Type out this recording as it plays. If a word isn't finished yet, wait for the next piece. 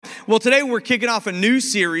Well, today we're kicking off a new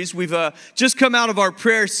series. We've just come out of our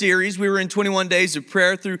prayer series. We were in 21 days of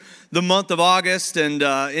prayer through the month of August, and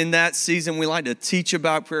in that season, we like to teach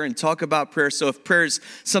about prayer and talk about prayer. So if prayer is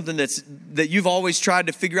something that you've always tried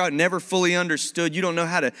to figure out, never fully understood, you don't know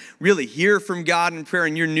how to really hear from God in prayer,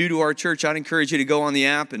 and you're new to our church, I'd encourage you to go on the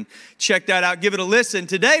app and check that out, give it a listen.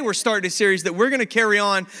 Today, we're starting a series that we're going to carry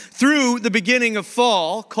on through the beginning of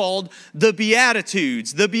fall called the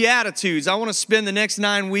Beatitudes. The Beatitudes. I want to spend the next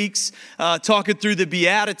 9 weeks talking through the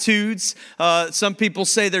Beatitudes. Some people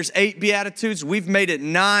say there's 8 Beatitudes. We've made it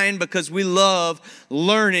 9 because we love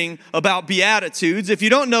learning about Beatitudes. If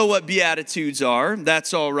you don't know what Beatitudes are,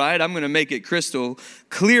 that's all right. I'm going to make it crystal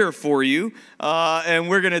clear for you, and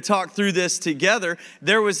we're going to talk through this together.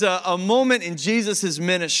 There was a moment in Jesus'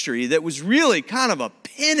 ministry that was really kind of a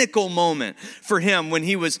pinnacle moment for him when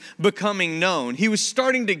he was becoming known. He was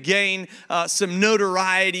starting to gain some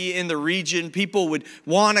notoriety in the region. People would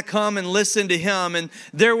want to come and listen to him, and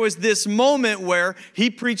there was this moment where he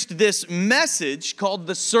preached this message called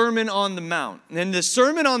the Sermon on the Mount. And the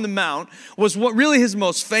Sermon on the Mount was what really his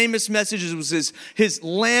most famous message. It was his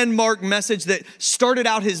landmark message that started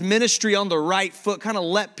out his ministry on the right foot, kind of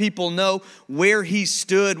let people know where he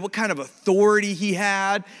stood, what kind of authority he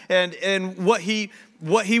had, and what he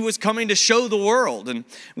was coming to show the world. And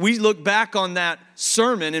we look back on that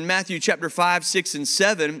sermon in Matthew chapter 5, 6, and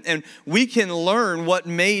 7, and we can learn what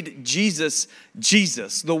made Jesus,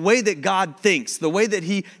 Jesus. The way that God thinks, the way that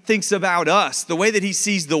he thinks about us, the way that he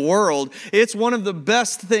sees the world. It's one of the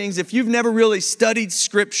best things. If you've never really studied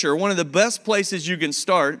Scripture, one of the best places you can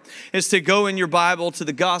start is to go in your Bible to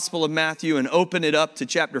the Gospel of Matthew and open it up to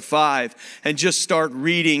chapter 5 and just start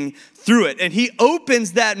reading through it. And he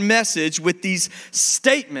opens that message with these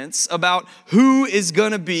statements about who is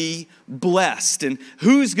going to be blessed and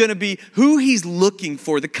who's going to be who he's looking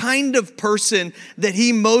for, the kind of person that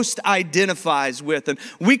he most identifies with. And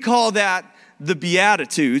we call that the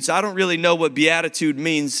Beatitudes. I don't really know what beatitude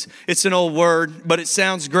means. It's an old word, but it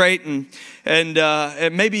sounds great. And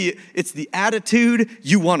maybe it's the attitude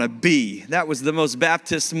you want to be. That was the most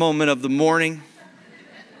Baptist moment of the morning.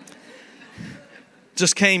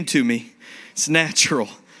 Just came to me. It's natural.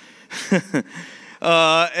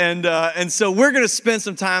 And so we're going to spend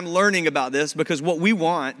some time learning about this, because what we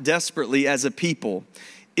want desperately as a people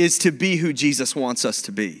is to be who Jesus wants us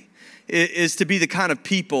to be. Is to be the kind of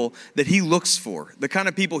people that he looks for, the kind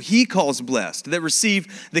of people he calls blessed, that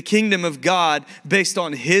receive the kingdom of God based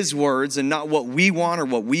on his words and not what we want or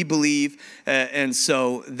what we believe. And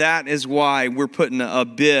so that is why we're putting a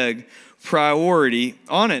big priority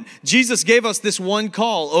on it. Jesus gave us this one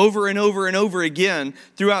call over and over and over again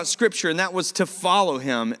throughout Scripture, and that was to follow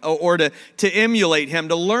him or to emulate him,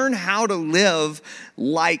 to learn how to live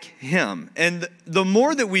like him. And the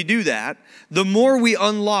more that we do that, the more we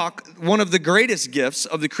unlock one of the greatest gifts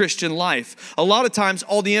of the Christian life. A lot of times,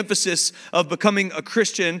 all the emphasis of becoming a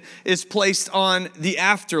Christian is placed on the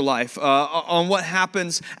afterlife, on what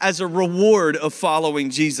happens as a reward of following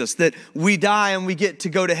Jesus, that we die and we get to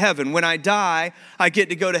go to heaven. When I die, I get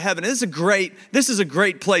to go to heaven. This is a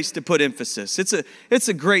great place to put emphasis. It's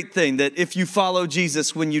a great thing that if you follow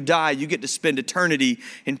Jesus, when you die, you get to spend eternity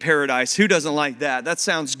in paradise. Who doesn't like that? That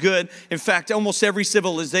sounds good. In fact, almost every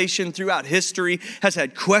civilization throughout history has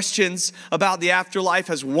had questions about the afterlife,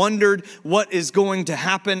 has wondered what is going to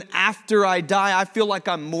happen after I die. I feel like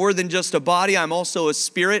I'm more than just a body. I'm also a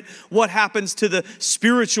spirit. What happens to the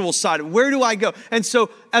spiritual side? Where do I go? And so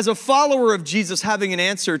as a follower of Jesus, having an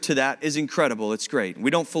answer to that is incredible. It's great. We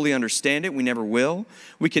don't fully understand it. We never will.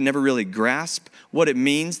 We can never really grasp what it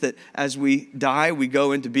means that as we die, we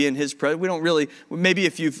go into being his presence. We don't really, maybe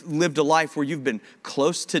if you've lived a life where you've been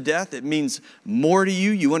close to death, it means more to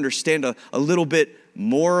you. You understand a little bit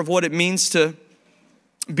more of what it means to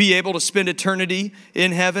be able to spend eternity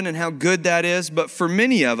in heaven and how good that is. But for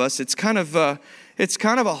many of us, it's kind of a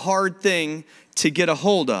hard thing to get a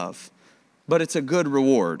hold of. But it's a good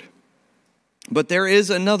reward. But there is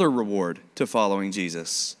another reward to following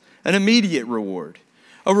Jesus, an immediate reward,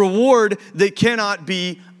 a reward that cannot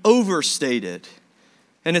be overstated,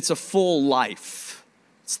 and it's a full life.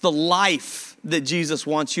 It's the life that Jesus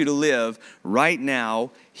wants you to live right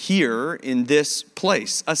now, here in this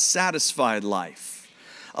place, a satisfied life,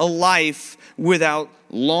 a life without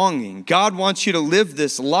longing. God wants you to live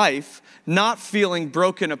this life not feeling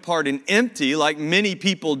broken apart and empty like many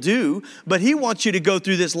people do, but he wants you to go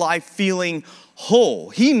through this life feeling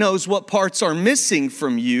whole. He knows what parts are missing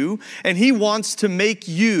from you, and he wants to make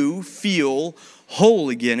you feel whole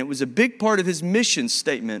again. It was a big part of his mission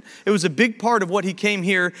statement. It was a big part of what he came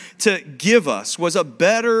here to give us, was a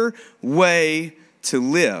better way to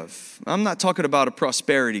live. I'm not talking about a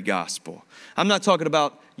prosperity gospel. I'm not talking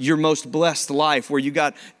about your most blessed life where you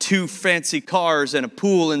got 2 fancy cars and a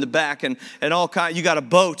pool in the back and all kind. You got a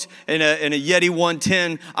boat and a Yeti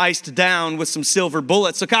 110 iced down with some silver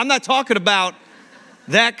bullets. Okay, I'm not talking about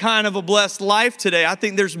that kind of a blessed life today. I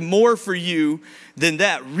think there's more for you than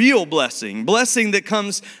that. Real blessing that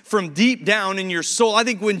comes from deep down in your soul. I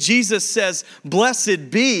think when Jesus says,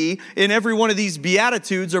 blessed be in every one of these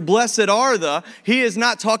Beatitudes, or blessed are the, he is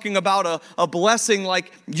not talking about a blessing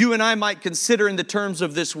like you and I might consider in the terms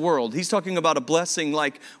of this world. He's talking about a blessing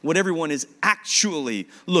like what everyone is actually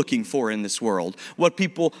looking for in this world. What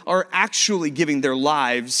people are actually giving their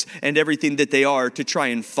lives and everything that they are to try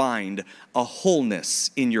and find a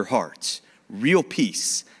wholeness in your heart. Real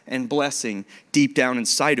peace and blessing deep down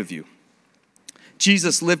inside of you.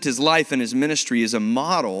 Jesus lived his life and his ministry as a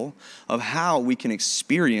model of how we can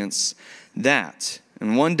experience that.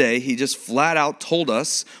 And one day he just flat out told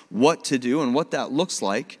us what to do and what that looks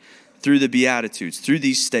like through the Beatitudes, through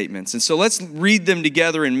these statements. And so let's read them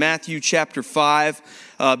together in Matthew chapter 5,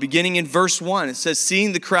 beginning in verse 1. It says,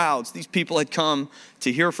 seeing the crowds, these people had come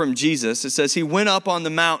to hear from Jesus. It says, he went up on the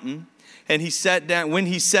mountain and he sat down. When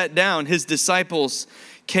he sat down, his disciples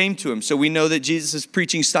came to him. So we know that Jesus'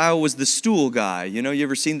 preaching style was the stool guy. You know, you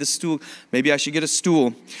ever seen the stool? Maybe I should get a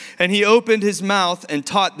stool. And he opened his mouth and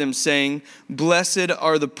taught them, saying, blessed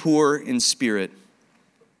are the poor in spirit,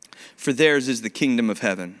 for theirs is the kingdom of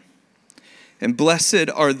heaven. And blessed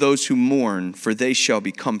are those who mourn, for they shall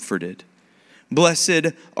be comforted.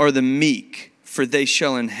 Blessed are the meek, for they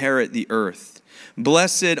shall inherit the earth.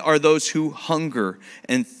 Blessed are those who hunger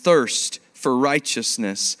and thirst for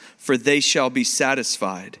righteousness, for they shall be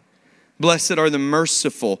satisfied. Blessed are the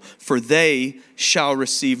merciful, for they shall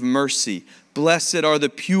receive mercy. Blessed are the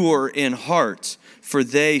pure in heart, for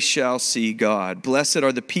they shall see God. Blessed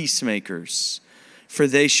are the peacemakers, for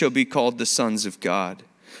they shall be called the sons of God.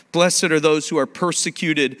 Blessed are those who are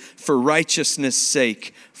persecuted for righteousness'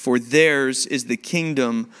 sake, for theirs is the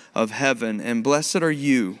kingdom of heaven. And blessed are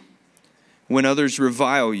you when others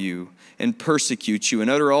revile you and persecute you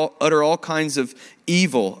and utter all kinds of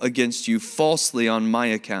evil against you falsely on my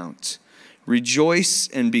account. Rejoice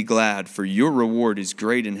and be glad, for your reward is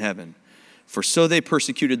great in heaven. For so they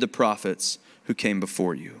persecuted the prophets who came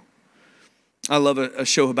before you. I love a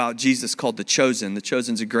show about Jesus called The Chosen. The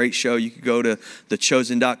Chosen's a great show. You can go to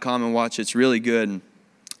thechosen.com and watch it. It's really good. And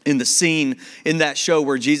in the scene in that show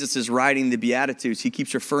where Jesus is writing the Beatitudes, he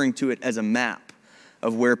keeps referring to it as a map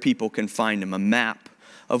of where people can find him, a map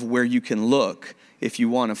of where you can look if you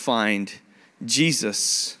want to find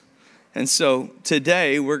Jesus. And so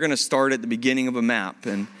today we're going to start at the beginning of a map.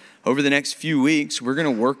 And over the next few weeks, we're going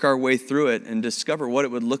to work our way through it and discover what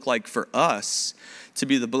it would look like for us to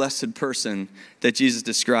be the blessed person that Jesus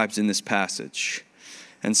describes in this passage.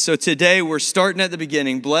 And so today we're starting at the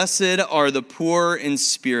beginning. Blessed are the poor in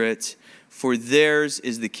spirit, for theirs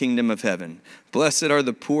is the kingdom of heaven. Blessed are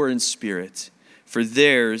the poor in spirit, for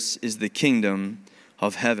theirs is the kingdom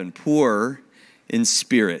of heaven. Poor in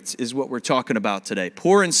spirit is what we're talking about today.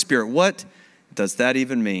 Poor in spirit. What does that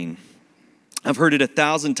even mean? I've heard it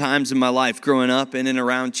 1,000 times in my life growing up in and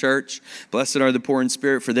around church. Blessed are the poor in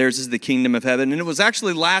spirit, for theirs is the kingdom of heaven. And it was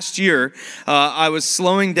actually last year, I was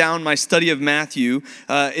slowing down my study of Matthew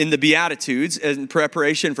in the Beatitudes in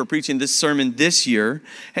preparation for preaching this sermon this year.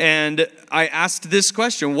 And I asked this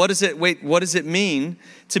question, what does it mean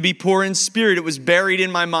to be poor in spirit? It was buried in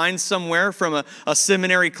my mind somewhere from a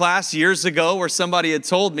seminary class years ago where somebody had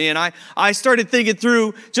told me. And I started thinking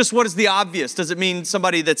through just what is the obvious. Does it mean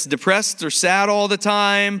somebody that's depressed or sad all the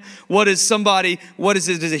time? What is it? Is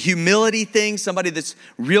it a humility thing? Somebody that's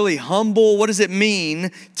really humble? What does it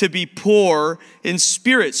mean to be poor in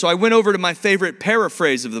spirit? So I went over to my favorite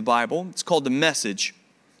paraphrase of the Bible. It's called The Message.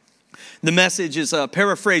 The Message is a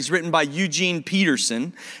paraphrase written by Eugene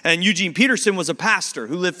Peterson. And Eugene Peterson was a pastor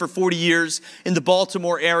who lived for 40 years in the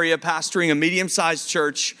Baltimore area, pastoring a medium-sized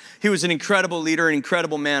church. He was an incredible leader, an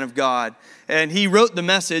incredible man of God. And he wrote The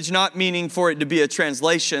Message, not meaning for it to be a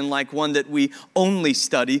translation like one that we only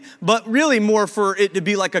study, but really more for it to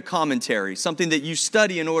be like a commentary, something that you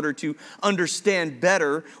study in order to understand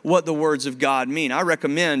better what the words of God mean. I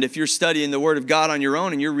recommend if you're studying the Word of God on your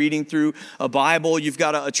own and you're reading through a Bible, you've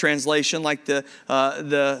got a translation like the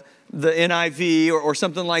NIV or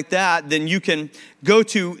something like that, then you can go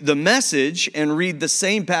to The Message and read the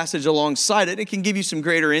same passage alongside it. It can give you some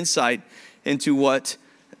greater insight into what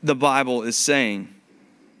the Bible is saying.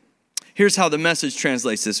 Here's how The Message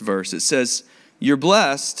translates this verse. It says, you're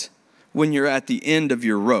blessed when you're at the end of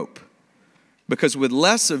your rope, because with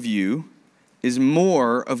less of you is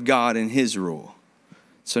more of God and His rule.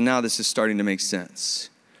 So now this is starting to make sense.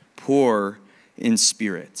 Poor in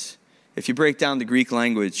spirit. If you break down the Greek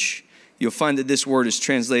language, you'll find that this word is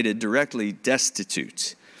translated directly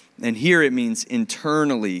destitute. And here it means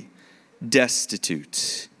internally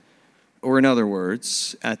destitute. Or in other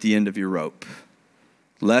words, at the end of your rope.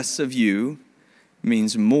 Less of you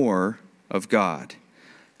means more of God.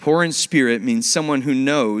 Poor in spirit means someone who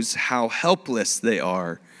knows how helpless they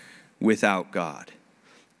are without God.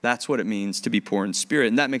 That's what it means to be poor in spirit.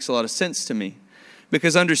 And that makes a lot of sense to me.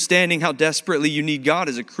 Because understanding how desperately you need God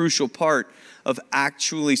is a crucial part of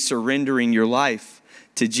actually surrendering your life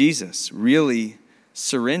to Jesus. Really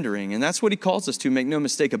surrendering. And that's what he calls us to. Make no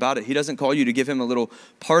mistake about it. He doesn't call you to give him a little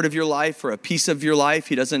part of your life or a piece of your life.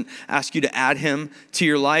 He doesn't ask you to add him to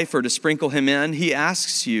your life or to sprinkle him in. He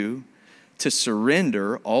asks you to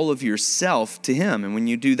surrender all of yourself to him. And when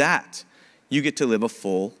you do that, you get to live a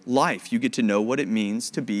full life. You get to know what it means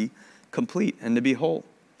to be complete and to be whole.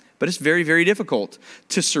 But it's very, very difficult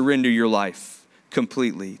to surrender your life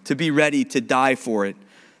completely, to be ready to die for it,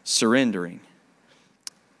 surrendering.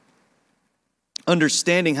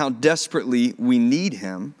 Understanding how desperately we need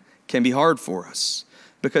him can be hard for us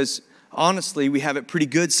because honestly, we have it pretty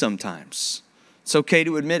good sometimes. It's okay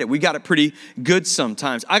to admit it. We got it pretty good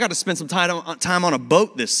sometimes. I got to spend some time on a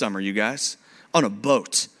boat this summer, you guys. On a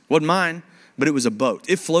boat. Wasn't mine, but it was a boat.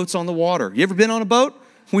 It floats on the water. You ever been on a boat?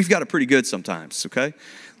 We've got it pretty good sometimes, okay?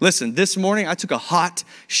 Listen, this morning I took a hot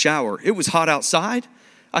shower. It was hot outside.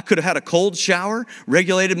 I could have had a cold shower,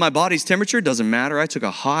 regulated my body's temperature. Doesn't matter. I took a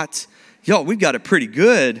hot. Y'all, we've got it pretty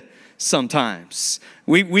good sometimes.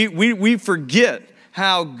 We forget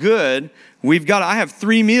how good we've got. I have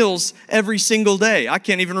 3 meals every single day. I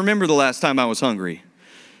can't even remember the last time I was hungry.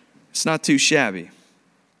 It's not too shabby.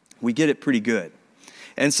 We get it pretty good.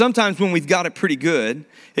 And sometimes when we've got it pretty good,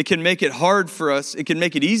 it can make it hard for us. It can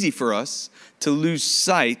make it easy for us to lose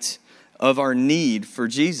sight of our need for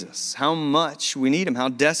Jesus, how much we need him, how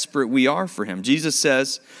desperate we are for him. Jesus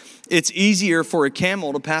says, it's easier for a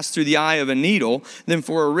camel to pass through the eye of a needle than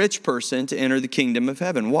for a rich person to enter the kingdom of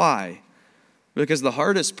heaven. Why? Because the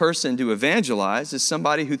hardest person to evangelize is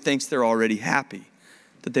somebody who thinks they're already happy,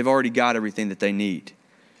 that they've already got everything that they need.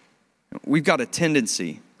 We've got a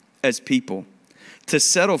tendency as people to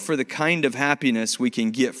settle for the kind of happiness we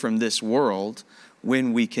can get from this world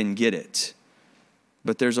when we can get it.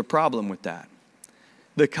 But there's a problem with that.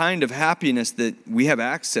 The kind of happiness that we have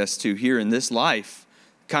access to here in this life,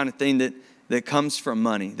 kind of thing that comes from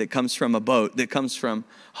money, that comes from a boat, that comes from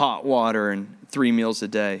hot water and 3 meals a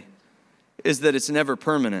day, is that it's never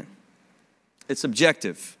permanent. It's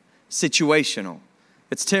objective, situational.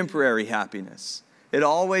 It's temporary happiness. It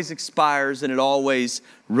always expires and it always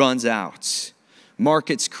runs out.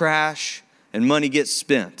 Markets crash and money gets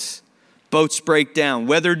spent. Boats break down.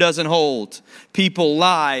 Weather doesn't hold. People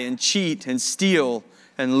lie and cheat and steal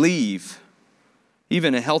and leave.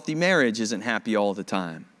 Even a healthy marriage isn't happy all the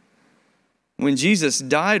time. When Jesus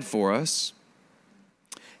died for us,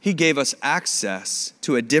 he gave us access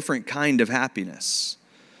to a different kind of happiness.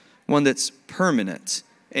 One that's permanent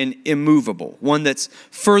and immovable. One that's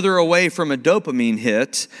further away from a dopamine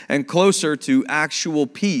hit and closer to actual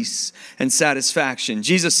peace and satisfaction.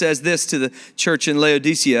 Jesus says this to the church in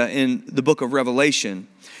Laodicea in the book of Revelation.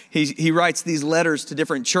 He writes these letters to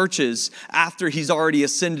different churches after he's already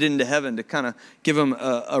ascended into heaven to kind of give them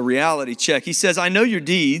a reality check. He says, I know your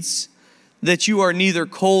deeds, that you are neither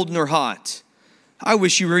cold nor hot. I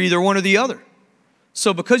wish you were either one or the other.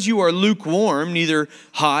 So because you are lukewarm, neither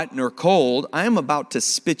hot nor cold, I am about to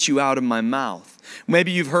spit you out of my mouth.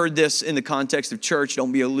 Maybe you've heard this in the context of church.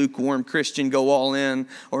 Don't be a lukewarm Christian, go all in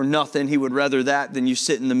or nothing. He would rather that than you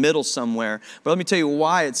sit in the middle somewhere. But let me tell you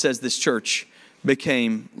why it says this church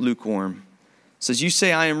became lukewarm. It says, you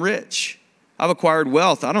say I am rich. I've acquired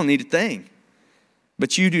wealth. I don't need a thing.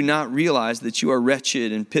 But you do not realize that you are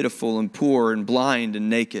wretched and pitiful and poor and blind and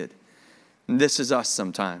naked. And this is us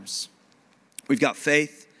sometimes. We've got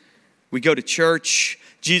faith. We go to church.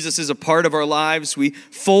 Jesus is a part of our lives. We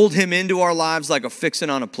fold him into our lives like a fixin'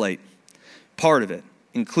 on a plate. Part of it,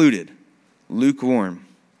 included, lukewarm.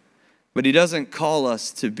 But he doesn't call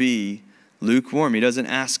us to be lukewarm. He doesn't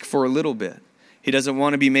ask for a little bit. He doesn't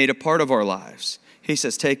want to be made a part of our lives. He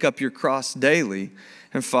says, take up your cross daily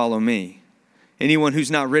and follow me. Anyone who's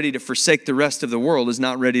not ready to forsake the rest of the world is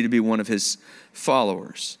not ready to be one of his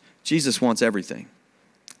followers. Jesus wants everything.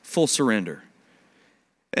 Full surrender.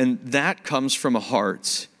 And that comes from a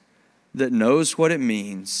heart that knows what it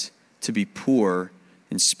means to be poor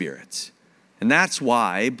in spirit. And that's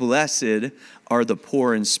why blessed are the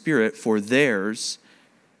poor in spirit, for theirs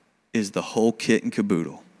is the whole kit and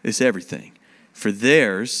caboodle. It's everything. For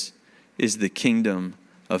theirs is the kingdom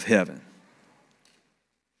of heaven.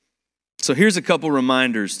 So here's a couple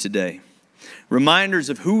reminders today. Reminders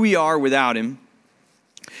of who we are without him,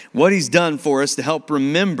 what he's done for us to help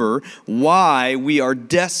remember why we are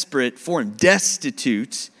desperate for him,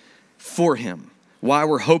 destitute for him, why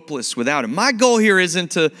we're hopeless without him. My goal here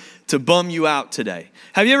isn't to bum you out today.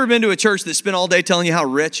 Have you ever been to a church that spent all day telling you how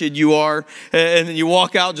wretched you are, and then you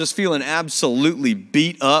walk out just feeling absolutely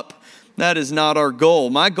beat up? That is not our goal.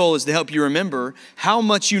 My goal is to help you remember how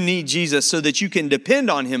much you need Jesus so that you can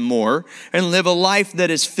depend on him more and live a life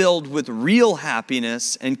that is filled with real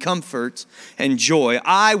happiness and comfort and joy.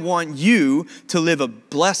 I want you to live a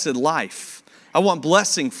blessed life. I want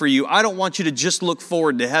blessing for you. I don't want you to just look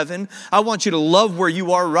forward to heaven. I want you to love where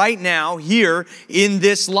you are right now, here in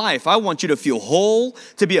this life. I want you to feel whole,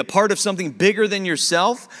 to be a part of something bigger than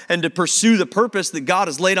yourself, and to pursue the purpose that God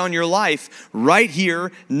has laid on your life right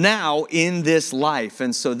here, now, in this life.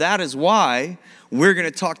 And so that is why we're going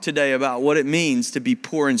to talk today about what it means to be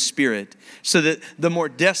poor in spirit, so that the more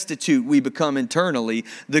destitute we become internally,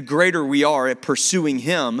 the greater we are at pursuing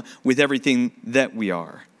him with everything that we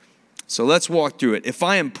are. So let's walk through it. If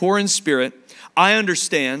I am poor in spirit, I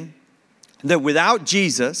understand that without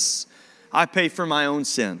Jesus, I pay for my own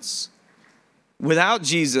sins. Without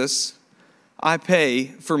Jesus, I pay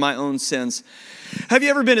for my own sins. Have you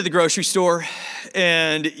ever been to the grocery store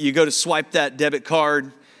and you go to swipe that debit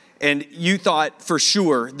card and you thought for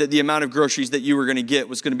sure that the amount of groceries that you were going to get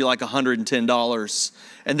was going to be like $110,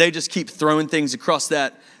 and they just keep throwing things across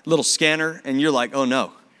that little scanner and you're like, oh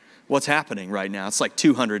no. What's happening right now? It's like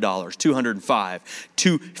 $200, $205,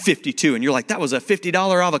 $252. And you're like, that was a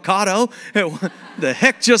 $50 avocado? The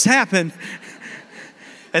heck just happened?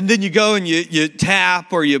 And then you go and you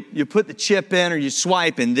tap, or you put the chip in, or you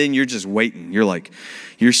swipe, and then you're just waiting. You're like,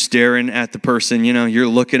 you're staring at the person, you're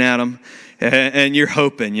looking at them, and you're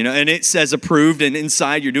hoping, and it says approved, and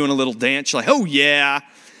inside you're doing a little dance. You're like, oh yeah,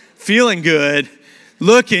 feeling good.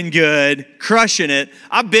 Looking good, crushing it.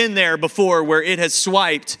 I've been there before where it has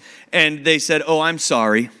swiped and they said, oh, I'm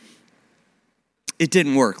sorry. It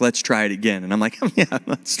didn't work. Let's try it again. And I'm like, oh, yeah,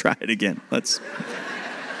 let's try it again. Let's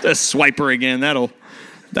just swipe her again. That'll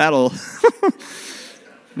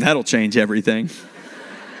change everything.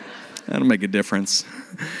 That'll make a difference.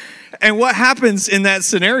 And what happens in that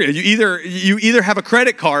scenario? You either have a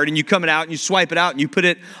credit card and you come it out and you swipe it out and you put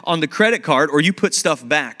it on the credit card, or you put stuff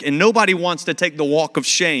back. And nobody wants to take the walk of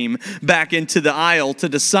shame back into the aisle to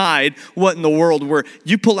decide what in the world where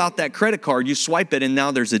you pull out that credit card, you swipe it, and now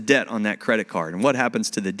there's a debt on that credit card. And what happens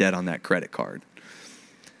to the debt on that credit card?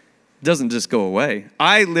 It doesn't just go away.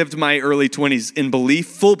 I lived my early 20s in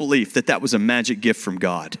full belief that was a magic gift from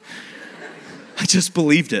God. I just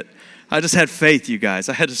believed it. I just had faith, you guys.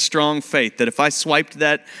 I had a strong faith that if I swiped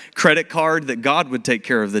that credit card, that God would take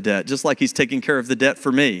care of the debt, just like he's taking care of the debt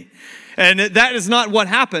for me. And that is not what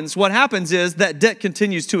happens. What happens is that debt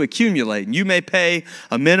continues to accumulate. And you may pay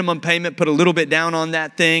a minimum payment, put a little bit down on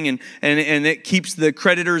that thing, and it keeps the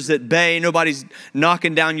creditors at bay. Nobody's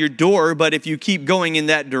knocking down your door. But if you keep going in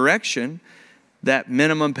that direction, that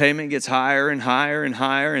minimum payment gets higher and higher and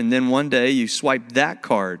higher. And then one day you swipe that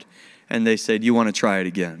card and they say, do you want to try it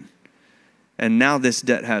again? And now this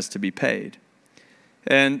debt has to be paid.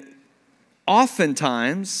 And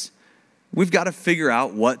oftentimes, we've got to figure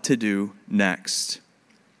out what to do next.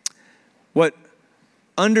 What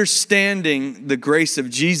understanding the grace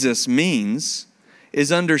of Jesus means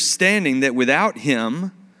is understanding that without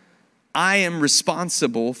him, I am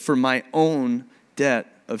responsible for my own debt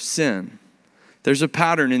of sin. There's a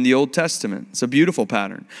pattern in the Old Testament. It's a beautiful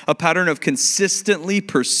pattern. A pattern of consistently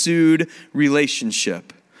pursued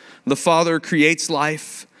relationship. The Father creates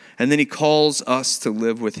life, and then he calls us to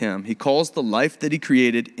live with him. He calls the life that he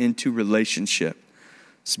created into relationship.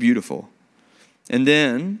 It's beautiful. And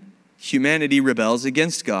then humanity rebels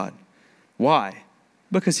against God. Why?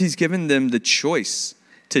 Because he's given them the choice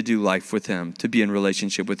to do life with him, to be in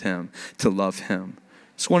relationship with him, to love him.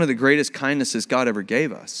 It's one of the greatest kindnesses God ever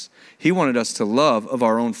gave us. He wanted us to love of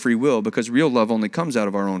our own free will, because real love only comes out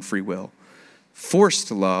of our own free will.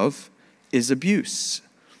 Forced love is abuse.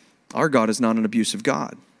 Our God is not an abusive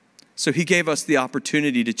God. So he gave us the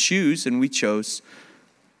opportunity to choose, and we chose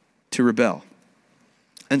to rebel.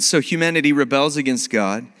 And so humanity rebels against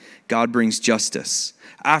God. God brings justice.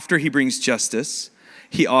 After he brings justice,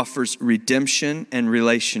 he offers redemption and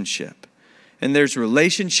relationship. And there's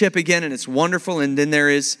relationship again, and it's wonderful. And then there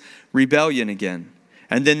is rebellion again.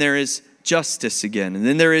 And then there is justice again. And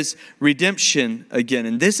then there is redemption again.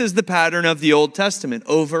 And this is the pattern of the Old Testament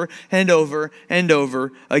over and over and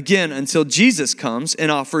over again until Jesus comes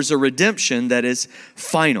and offers a redemption that is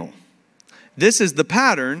final. This is the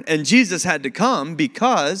pattern, and Jesus had to come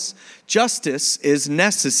because justice is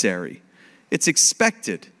necessary. It's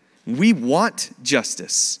expected. We want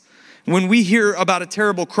justice. When we hear about a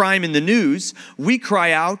terrible crime in the news, we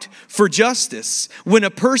cry out for justice. When a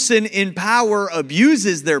person in power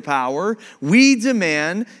abuses their power, we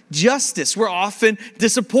demand justice. We're often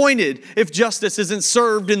disappointed if justice isn't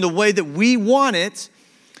served in the way that we want it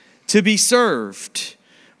to be served.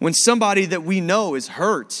 When somebody that we know is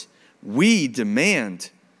hurt, we demand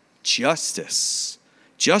justice.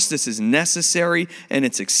 Justice is necessary and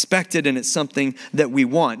it's expected and it's something that we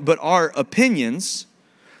want. But our opinions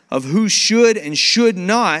of who should and should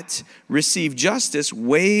not receive justice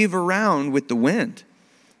wave around with the wind.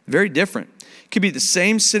 Very different. It could be the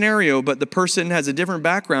same scenario, but the person has a different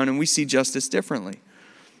background and we see justice differently.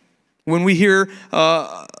 When we hear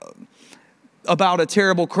about a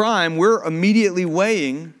terrible crime, we're immediately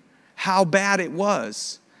weighing how bad it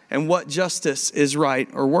was and what justice is right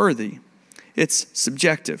or worthy. It's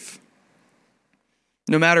subjective.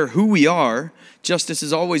 No matter who we are, justice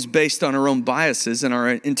is always based on our own biases and our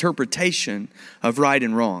interpretation of right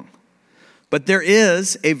and wrong. But there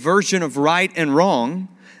is a version of right and wrong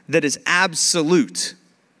that is absolute,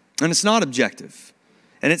 and it's not objective.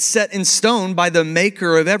 And it's set in stone by the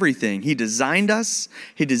maker of everything. He designed us.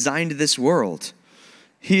 He designed this world.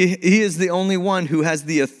 He is the only one who has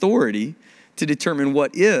the authority to determine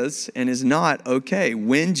what is and is not okay,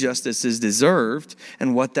 when justice is deserved,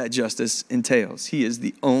 and what that justice entails. He is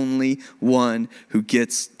the only one who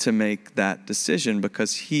gets to make that decision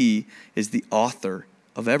because he is the author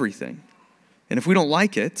of everything. And if we don't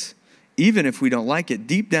like it, even if we don't like it,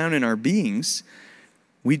 deep down in our beings,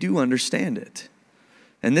 we do understand it.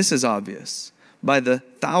 And this is obvious by the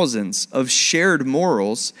thousands of shared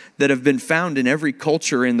morals that have been found in every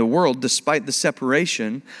culture in the world, despite the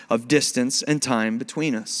separation of distance and time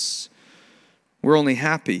between us. We're only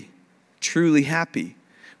happy, truly happy,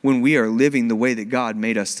 when we are living the way that God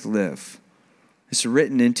made us to live. It's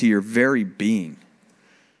written into your very being.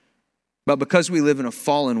 But because we live in a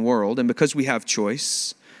fallen world and because we have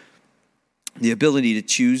choice, the ability to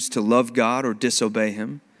choose to love God or disobey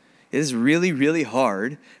Him, it is really, really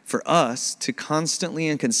hard for us to constantly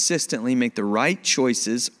and consistently make the right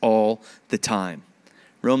choices all the time.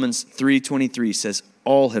 Romans 3:23 says,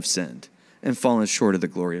 all have sinned and fallen short of the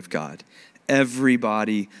glory of God.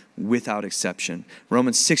 Everybody without exception.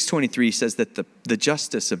 Romans 6:23 says that the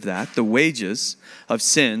justice of that, the wages of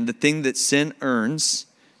sin, the thing that sin earns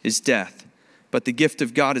is death. But the gift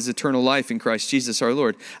of God is eternal life in Christ Jesus our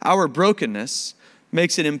Lord. Our brokenness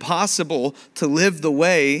makes it impossible to live the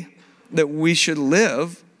way that we should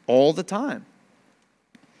live all the time.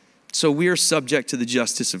 So we are subject to the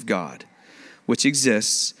justice of God, which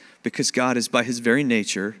exists because God is by His very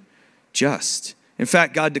nature just. In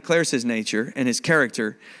fact, God declares His nature and His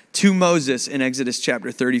character to Moses in Exodus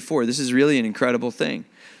chapter 34. This is really an incredible thing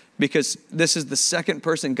because this is the second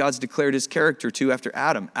person God's declared His character to after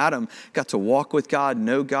Adam. Adam got to walk with God,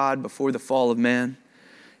 know God before the fall of man.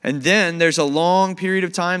 And then there's a long period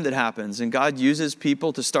of time that happens, and God uses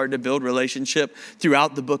people to start to build relationship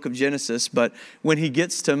throughout the book of Genesis. But when He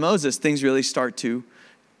gets to Moses, things really start to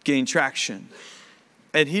gain traction.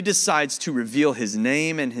 And He decides to reveal His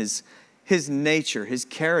name and His nature, His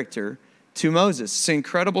character to Moses. It's an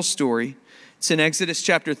incredible story. It's in Exodus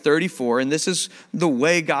chapter 34, and this is the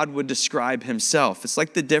way God would describe Himself. It's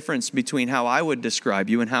like the difference between how I would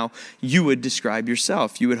describe you and how you would describe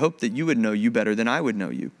yourself. You would hope that you would know you better than I would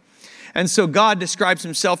know you. And so God describes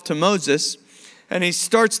Himself to Moses, and He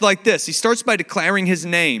starts like this. He starts by declaring His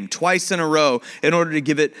name twice in a row in order to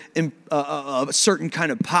give it a certain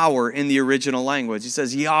kind of power in the original language. He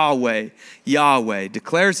says, Yahweh, Yahweh,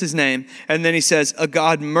 declares His name, and then He says, a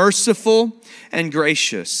God merciful and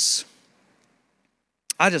gracious.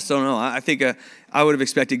 I just don't know. I think I would have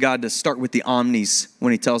expected God to start with the omnis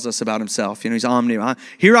when He tells us about Himself. You know, He's omni.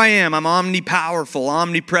 Here I am. I'm omnipowerful,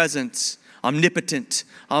 omnipresent, omnipotent,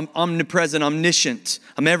 I'm omnipresent, omniscient.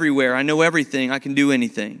 I'm everywhere. I know everything. I can do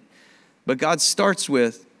anything. But God starts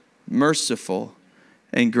with merciful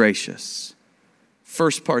and gracious.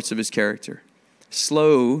 First parts of His character.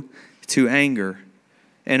 Slow to anger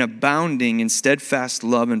and abounding in steadfast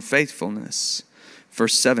love and faithfulness.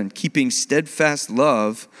 Verse 7, keeping steadfast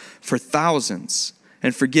love for thousands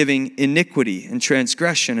and forgiving iniquity and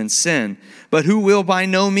transgression and sin, but who will by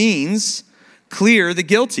no means clear the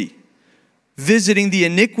guilty, visiting the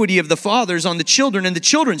iniquity of the fathers on the children and the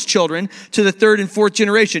children's children to the third and fourth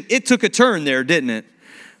generation. It took a turn there, didn't it?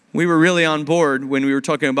 We were really on board when we were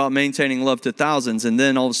talking about maintaining love to thousands, and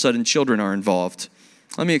then all of a sudden children are involved.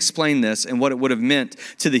 Let me explain this and what it would have meant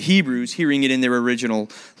to the Hebrews hearing it in their original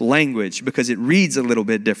language, because it reads a little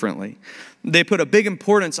bit differently. They put a big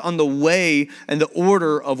importance on the way and the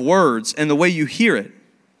order of words and the way you hear it.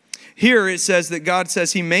 Here it says that God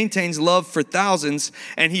says he maintains love for thousands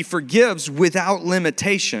and he forgives without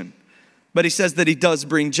limitation. But he says that he does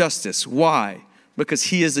bring justice. Why? Because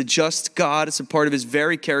he is a just God. It's a part of his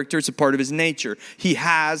very character. It's a part of his nature. He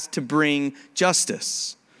has to bring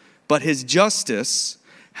justice. But his justice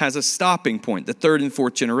has a stopping point, the third and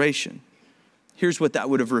fourth generation. Here's what that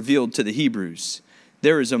would have revealed to the Hebrews.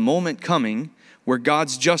 There is a moment coming where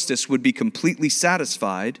God's justice would be completely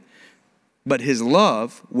satisfied, but his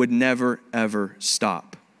love would never, ever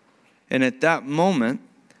stop. And at that moment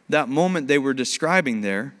they were describing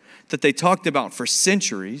there, that they talked about for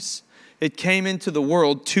centuries, it came into the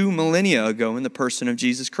world 2 millennia ago in the person of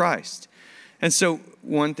Jesus Christ. And so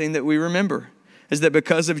one thing that we remember is that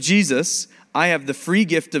because of Jesus, I have the free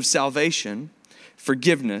gift of salvation,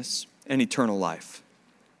 forgiveness, and eternal life.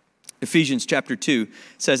 Ephesians chapter 2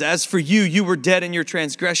 says, as for you, you were dead in your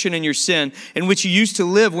transgression and your sin, in which you used to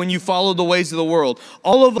live when you followed the ways of the world.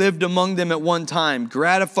 All of us lived among them at one time,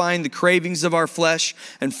 gratifying the cravings of our flesh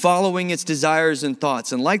and following its desires and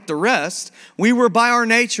thoughts. And like the rest, we were by our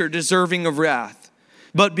nature deserving of wrath.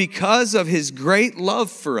 But because of his great love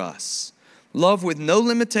for us, love with no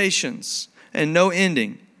limitations and no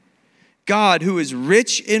ending, God, who is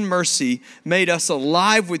rich in mercy, made us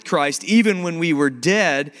alive with Christ even when we were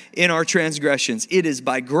dead in our transgressions. It is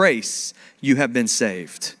by grace you have been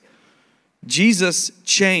saved. Jesus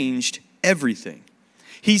changed everything.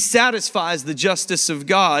 He satisfies the justice of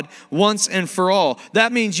God once and for all.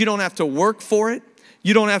 That means you don't have to work for it.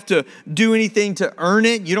 You don't have to do anything to earn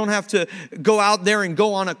it. You don't have to go out there and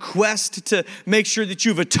go on a quest to make sure that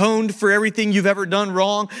you've atoned for everything you've ever done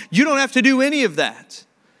wrong. You don't have to do any of that.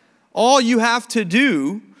 All you have to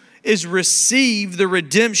do is receive the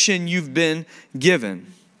redemption you've been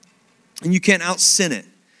given. And you can't out-sin it.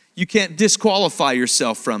 You can't disqualify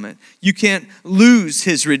yourself from it. You can't lose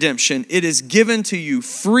his redemption. It is given to you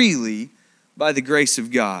freely by the grace of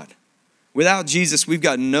God. Without Jesus, we've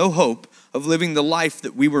got no hope of living the life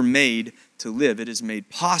that we were made to live. It is made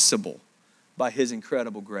possible by his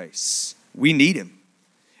incredible grace. We need him.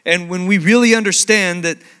 And when we really understand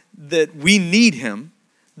that we need him,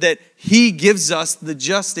 that he gives us the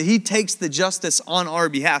justice, he takes the justice on our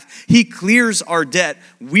behalf. He clears our debt.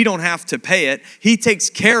 We don't have to pay it. He takes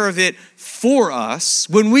care of it for us.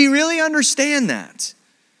 When we really understand that,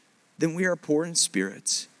 then we are poor in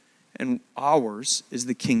spirit, and ours is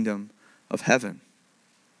the kingdom of heaven.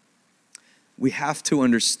 We have to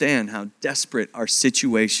understand how desperate our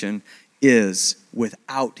situation is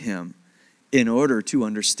without him in order to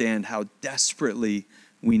understand how desperately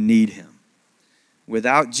we need him.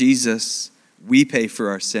 Without Jesus, we pay for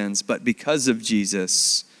our sins, but because of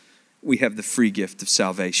Jesus, we have the free gift of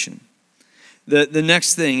salvation. The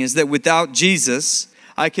next thing is that without Jesus,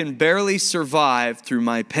 I can barely survive through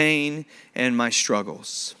my pain and my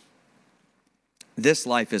struggles. This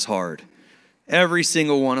life is hard. Every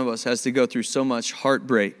single one of us has to go through so much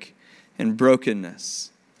heartbreak and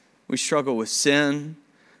brokenness. We struggle with sin,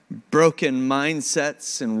 broken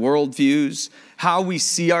mindsets and worldviews. How we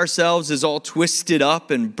see ourselves is all twisted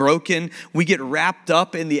up and broken. We get wrapped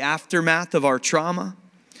up in the aftermath of our trauma.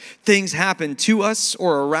 Things happen to us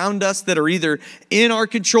or around us that are either in our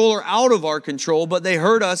control or out of our control, but they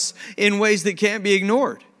hurt us in ways that can't be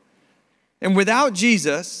ignored. And without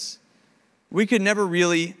Jesus, we could never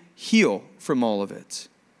really heal from all of it.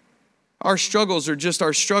 Our struggles are just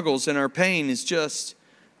our struggles, and our pain is just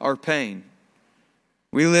our pain.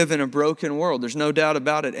 We live in a broken world. There's no doubt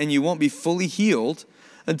about it. And you won't be fully healed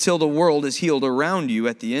until the world is healed around you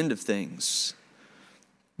at the end of things.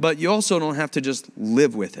 But you also don't have to just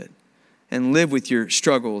live with it and live with your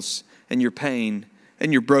struggles and your pain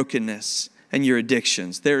and your brokenness and your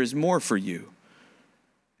addictions. There is more for you.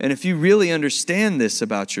 And if you really understand this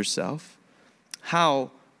about yourself,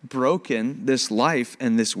 how broken this life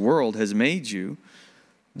and this world has made you,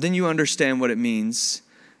 then you understand what it means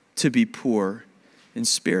to be poor in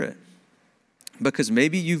spirit. Because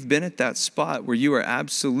maybe you've been at that spot where you are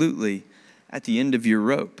absolutely at the end of your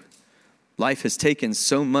rope. Life has taken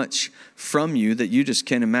so much from you that you just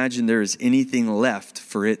can't imagine there is anything left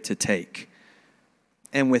for it to take.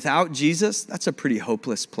 And without Jesus, that's a pretty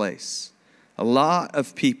hopeless place. A lot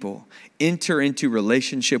of people enter into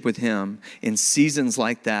relationship with him in seasons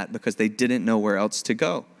like that because they didn't know where else to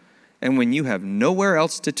go. And when you have nowhere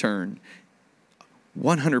else to turn,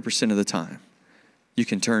 100% of the time, you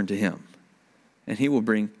can turn to him. And he will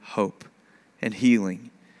bring hope and healing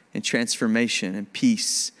and transformation and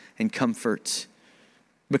peace and comfort.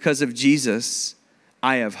 Because of Jesus,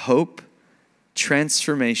 I have hope,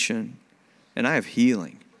 transformation, and I have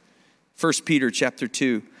healing. 1 Peter chapter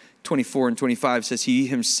 2, 24 and 25 says, He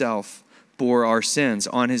himself bore our sins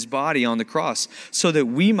on his body on the cross, so that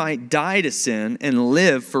we might die to sin and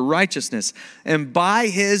live for righteousness. And by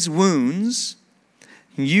his wounds,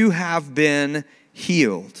 you have been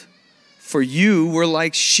healed. For you were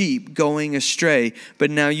like sheep going astray, but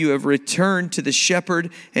now you have returned to the shepherd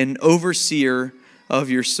and overseer of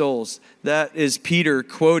your souls. That is Peter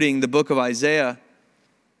quoting the book of Isaiah,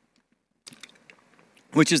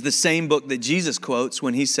 which is the same book that Jesus quotes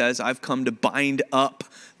when he says, I've come to bind up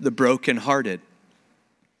the brokenhearted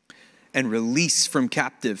and release from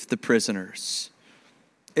captive the prisoners.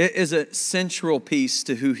 It is a central piece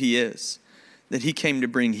to who he is, that he came to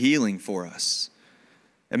bring healing for us.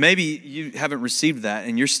 And maybe you haven't received that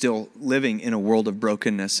and you're still living in a world of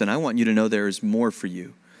brokenness. And I want you to know there is more for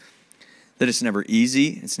you. That it's never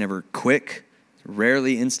easy, it's never quick,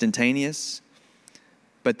 rarely instantaneous.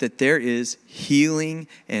 But that there is healing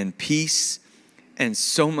and peace and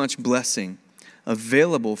so much blessing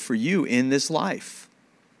available for you in this life.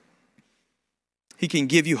 He can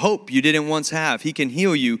give you hope you didn't once have. He can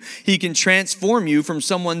heal you. He can transform you from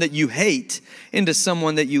someone that you hate into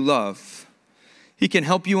someone that you love. He can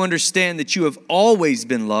help you understand that you have always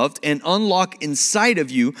been loved and unlock inside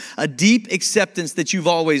of you a deep acceptance that you've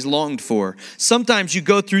always longed for. Sometimes you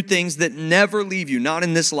go through things that never leave you, not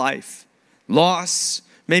in this life. Loss,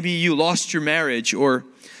 maybe you lost your marriage, or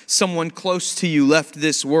someone close to you left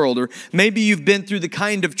this world, or maybe you've been through the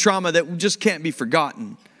kind of trauma that just can't be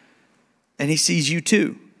forgotten. And he sees you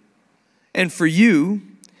too. And for you,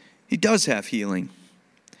 he does have healing.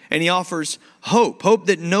 And he offers hope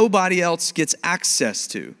that nobody else gets access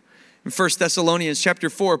to. In 1 Thessalonians chapter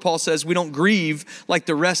 4, Paul says, we don't grieve like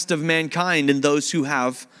the rest of mankind and those who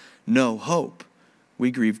have no hope.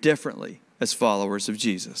 We grieve differently as followers of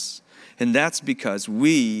Jesus. And that's because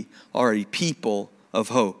we are a people of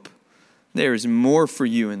hope. There is more for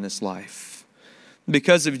you in this life.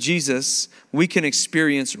 Because of Jesus, we can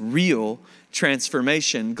experience real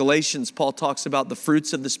transformation. Galatians, Paul talks about the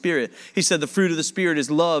fruits of the Spirit. He said the fruit of the Spirit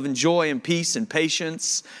is love and joy and peace and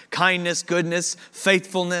patience, kindness, goodness,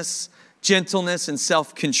 faithfulness, gentleness, and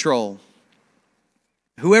self-control.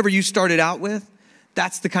 Whoever you started out with,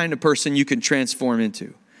 that's the kind of person you can transform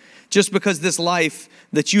into. Just because this life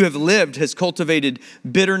that you have lived has cultivated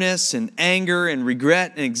bitterness and anger and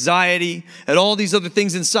regret and anxiety and all these other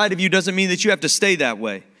things inside of you doesn't mean that you have to stay that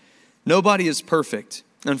way. Nobody is perfect.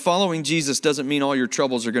 And following Jesus doesn't mean all your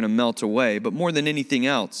troubles are going to melt away. But more than anything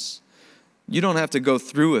else, you don't have to go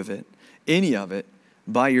through any of it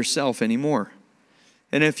by yourself anymore.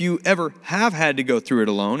 And if you ever have had to go through it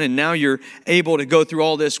alone, and now you're able to go through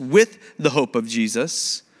all this with the hope of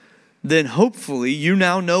Jesus, then hopefully you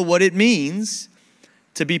now know what it means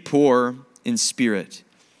to be poor in spirit.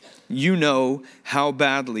 You know how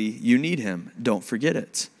badly you need him. Don't forget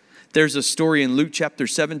it. There's a story in Luke chapter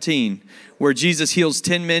 17 where Jesus heals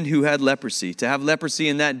 10 men who had leprosy. To have leprosy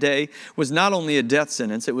in that day was not only a death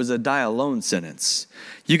sentence, it was a die alone sentence.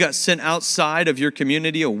 You got sent outside of your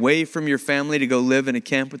community, away from your family, to go live in a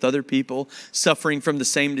camp with other people suffering from the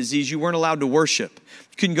same disease. You weren't allowed to worship.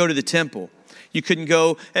 You couldn't go to the temple. You couldn't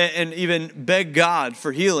go and even beg God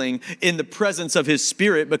for healing in the presence of his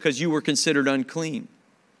Spirit because you were considered unclean.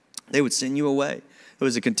 They would send you away. It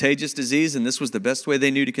was a contagious disease, and this was the best way they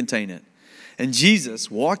knew to contain it. And Jesus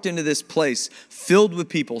walked into this place filled with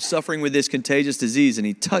people suffering with this contagious disease, and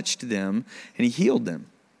he touched them and he healed them,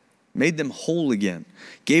 made them whole again,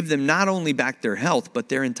 gave them not only back their health, but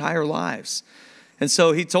their entire lives. And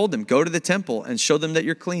so he told them, go to the temple and show them that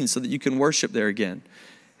you're clean so that you can worship there again.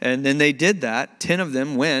 And then they did that. 10 of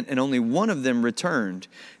them went, and only one of them returned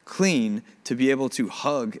clean to be able to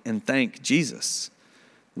hug and thank Jesus.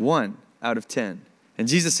 1 out of 10. And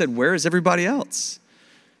Jesus said, where is everybody else?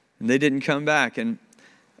 And they didn't come back. And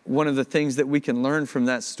one of the things that we can learn from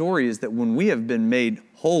that story is that when we have been made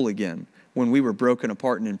whole again, when we were broken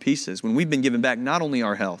apart and in pieces, when we've been given back not only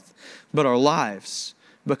our health, but our lives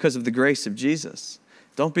because of the grace of Jesus,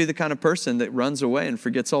 don't be the kind of person that runs away and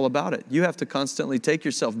forgets all about it. You have to constantly take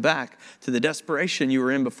yourself back to the desperation you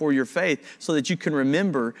were in before your faith so that you can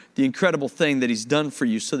remember the incredible thing that he's done for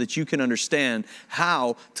you, so that you can understand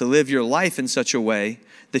how to live your life in such a way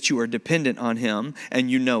that you are dependent on him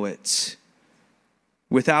and you know it.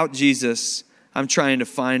 Without Jesus, I'm trying to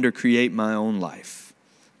find or create my own life.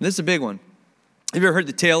 And this is a big one. Have you ever heard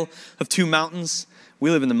the tale of two mountains? We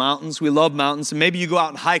live in the mountains. We love mountains. And maybe you go out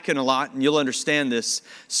and hiking a lot and you'll understand this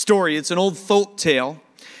story. It's an old folk tale.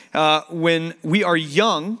 When we are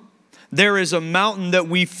young, there is a mountain that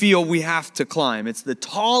we feel we have to climb. It's the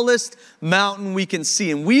tallest mountain we can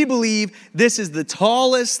see. And we believe this is the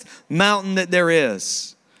tallest mountain that there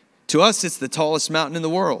is. To us, it's the tallest mountain in the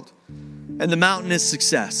world. And the mountain is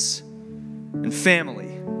success and family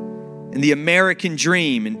and the American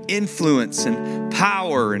dream and influence and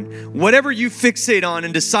power and whatever you fixate on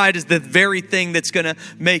and decide is the very thing that's going to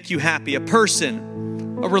make you happy. A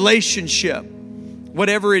person, a relationship,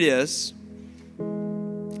 whatever it is.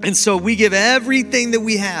 And so we give everything that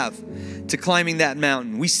we have to climbing that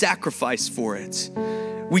mountain. We sacrifice for it.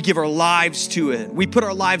 We give our lives to it. We put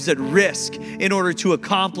our lives at risk in order to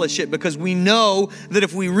accomplish it because we know that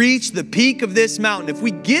if we reach the peak of this mountain, if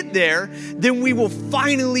we get there, then we will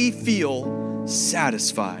finally feel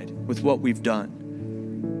satisfied with what we've done.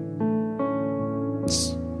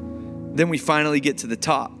 Then we finally get to the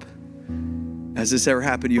top. Has this ever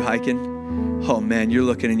happened to you hiking? Oh man, you're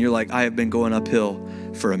looking and you're like, I have been going uphill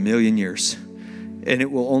for 1,000,000 years. And it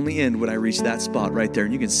will only end when I reach that spot right there.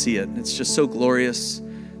 And you can see it. It's just so glorious.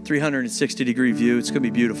 360-degree view. It's going to be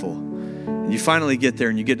beautiful. And you finally get there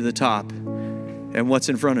and you get to the top. And what's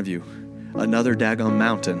in front of you? Another daggone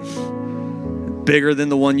mountain. Bigger than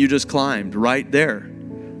the one you just climbed. Right there.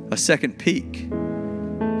 A second peak.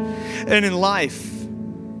 And in life,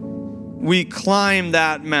 we climb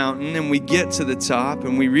that mountain and we get to the top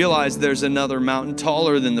and we realize there's another mountain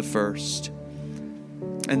taller than the first.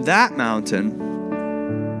 And that mountain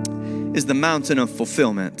is the mountain of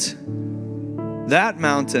fulfillment. That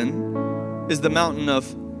mountain is the mountain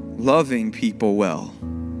of loving people well,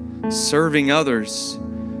 serving others,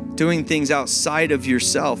 doing things outside of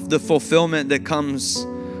yourself, the fulfillment that comes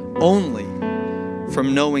only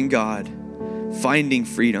from knowing God, finding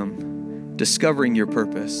freedom, discovering your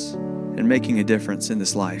purpose, and making a difference in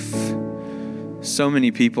this life. So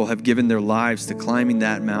many people have given their lives to climbing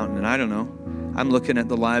that mountain, and I don't know. I'm looking at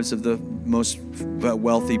the lives of the most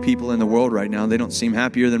wealthy people in the world right now. They don't seem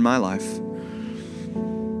happier than my life.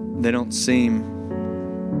 They don't seem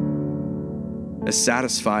as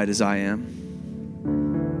satisfied as I am.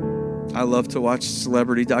 I love to watch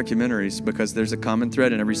celebrity documentaries because there's a common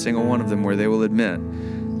thread in every single one of them where they will admit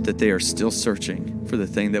that they are still searching for the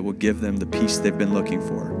thing that will give them the peace they've been looking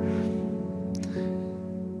for.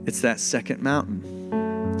 It's that second mountain.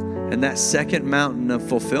 And that second mountain of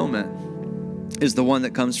fulfillment is the one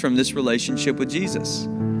that comes from this relationship with Jesus.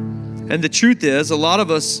 And the truth is, a lot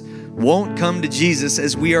of us won't come to Jesus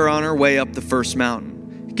as we are on our way up the first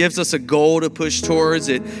mountain. It gives us a goal to push towards.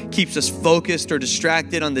 It keeps us focused or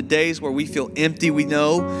distracted on the days where we feel empty. We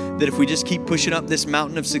know that if we just keep pushing up this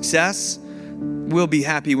mountain of success, we'll be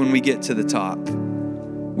happy when we get to the top.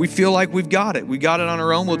 We feel like we've got it. We got it on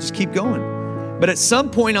our own. We'll just keep going. But at some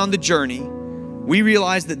point on the journey, we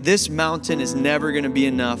realize that this mountain is never going to be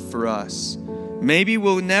enough for us. Maybe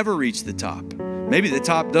we'll never reach the top. Maybe the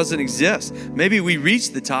top doesn't exist. Maybe we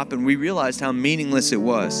reached the top and we realized how meaningless it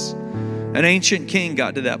was. An ancient king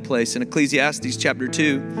got to that place in Ecclesiastes chapter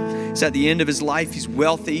 2. He's at the end of his life. He's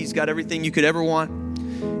wealthy. He's got everything you could ever want.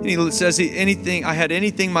 And he says, I had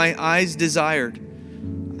anything my eyes desired.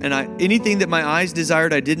 And anything that my eyes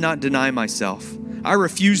desired, I did not deny myself. I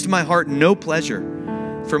refused my heart no pleasure.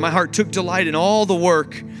 For my heart took delight in all the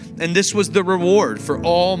work. And this was the reward for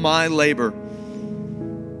all my labor.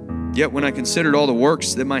 Yet when I considered all the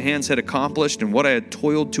works that my hands had accomplished and what I had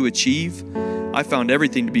toiled to achieve, I found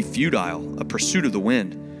everything to be futile, a pursuit of the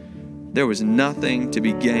wind. There was nothing to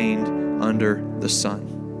be gained under the sun.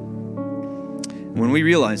 When we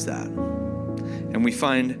realize that, and we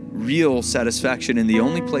find real satisfaction in the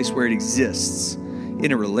only place where it exists,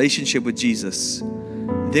 in a relationship with Jesus,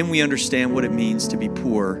 then we understand what it means to be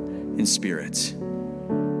poor in spirit.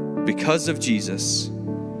 Because of Jesus,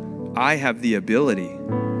 I have the ability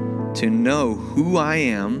to know who I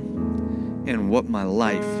am and what my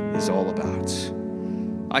life is all about.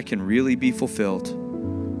 I can really be fulfilled.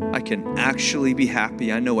 I can actually be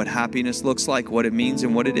happy. I know what happiness looks like, what it means,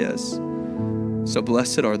 and what it is. So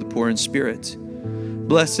blessed are the poor in spirit.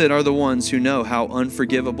 Blessed are the ones who know how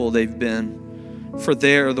unforgivable they've been, for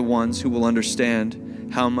they are the ones who will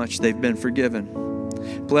understand how much they've been forgiven.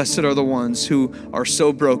 Blessed are the ones who are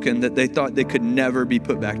so broken that they thought they could never be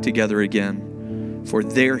put back together again. For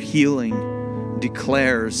their healing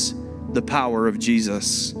declares the power of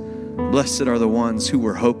Jesus. Blessed are the ones who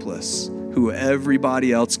were hopeless, who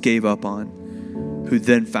everybody else gave up on, who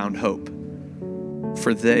then found hope.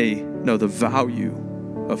 For they know the value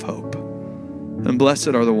of hope. And blessed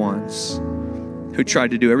are the ones who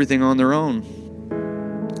tried to do everything on their own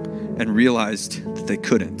and realized that they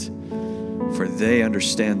couldn't, for they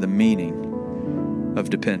understand the meaning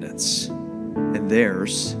of dependence. And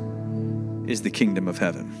theirs is the kingdom of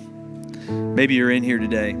heaven. Maybe you're in here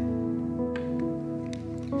today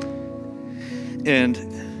and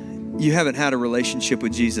you haven't had a relationship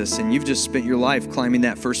with Jesus, and you've just spent your life climbing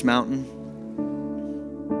that first mountain,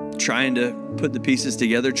 trying to put the pieces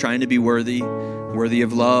together, trying to be worthy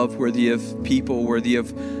of love, worthy of people, worthy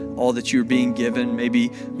of all that you're being given. Maybe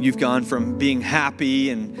you've gone from being happy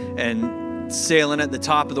and sailing at the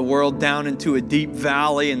top of the world down into a deep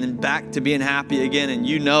valley and then back to being happy again, and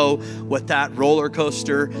you know what that roller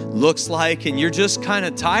coaster looks like, and you're just kind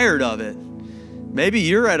of tired of it. Maybe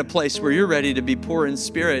you're at a place where you're ready to be poor in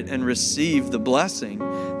spirit and receive the blessing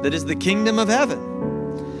that is the kingdom of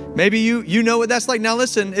heaven. Maybe you know what that's like. Now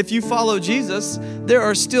listen, if you follow Jesus, there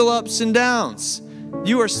are still ups and downs.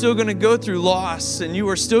 You are still going to go through loss, and you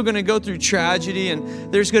are still going to go through tragedy,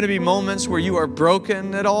 and there's going to be moments where you are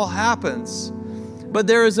broken. It all happens. But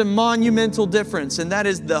there is a monumental difference, and that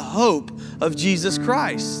is the hope of Jesus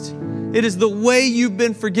Christ. It is the way you've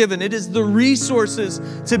been forgiven. It is the resources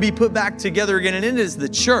to be put back together again. And it is the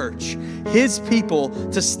church, His people,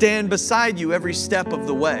 to stand beside you every step of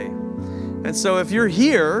the way. And so if you're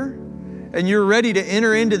here and you're ready to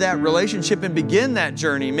enter into that relationship and begin that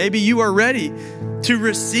journey, maybe you are ready to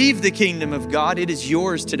receive the kingdom of God. It is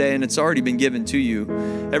yours today, and it's already been given to you.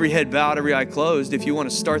 Every head bowed, every eye closed. If you want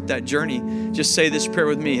to start that journey, just say this prayer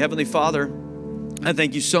with me. Heavenly Father, I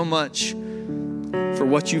thank you so much for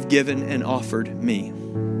what you've given and offered me.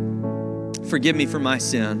 Forgive me for my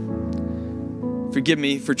sin. Forgive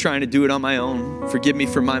me for trying to do it on my own. Forgive me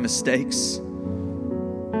for my mistakes.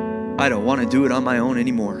 I don't want to do it on my own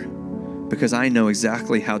anymore because I know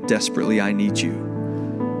exactly how desperately I need you.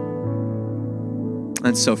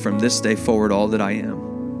 And so from this day forward, all that I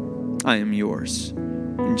am yours.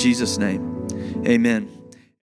 In Jesus' name, amen.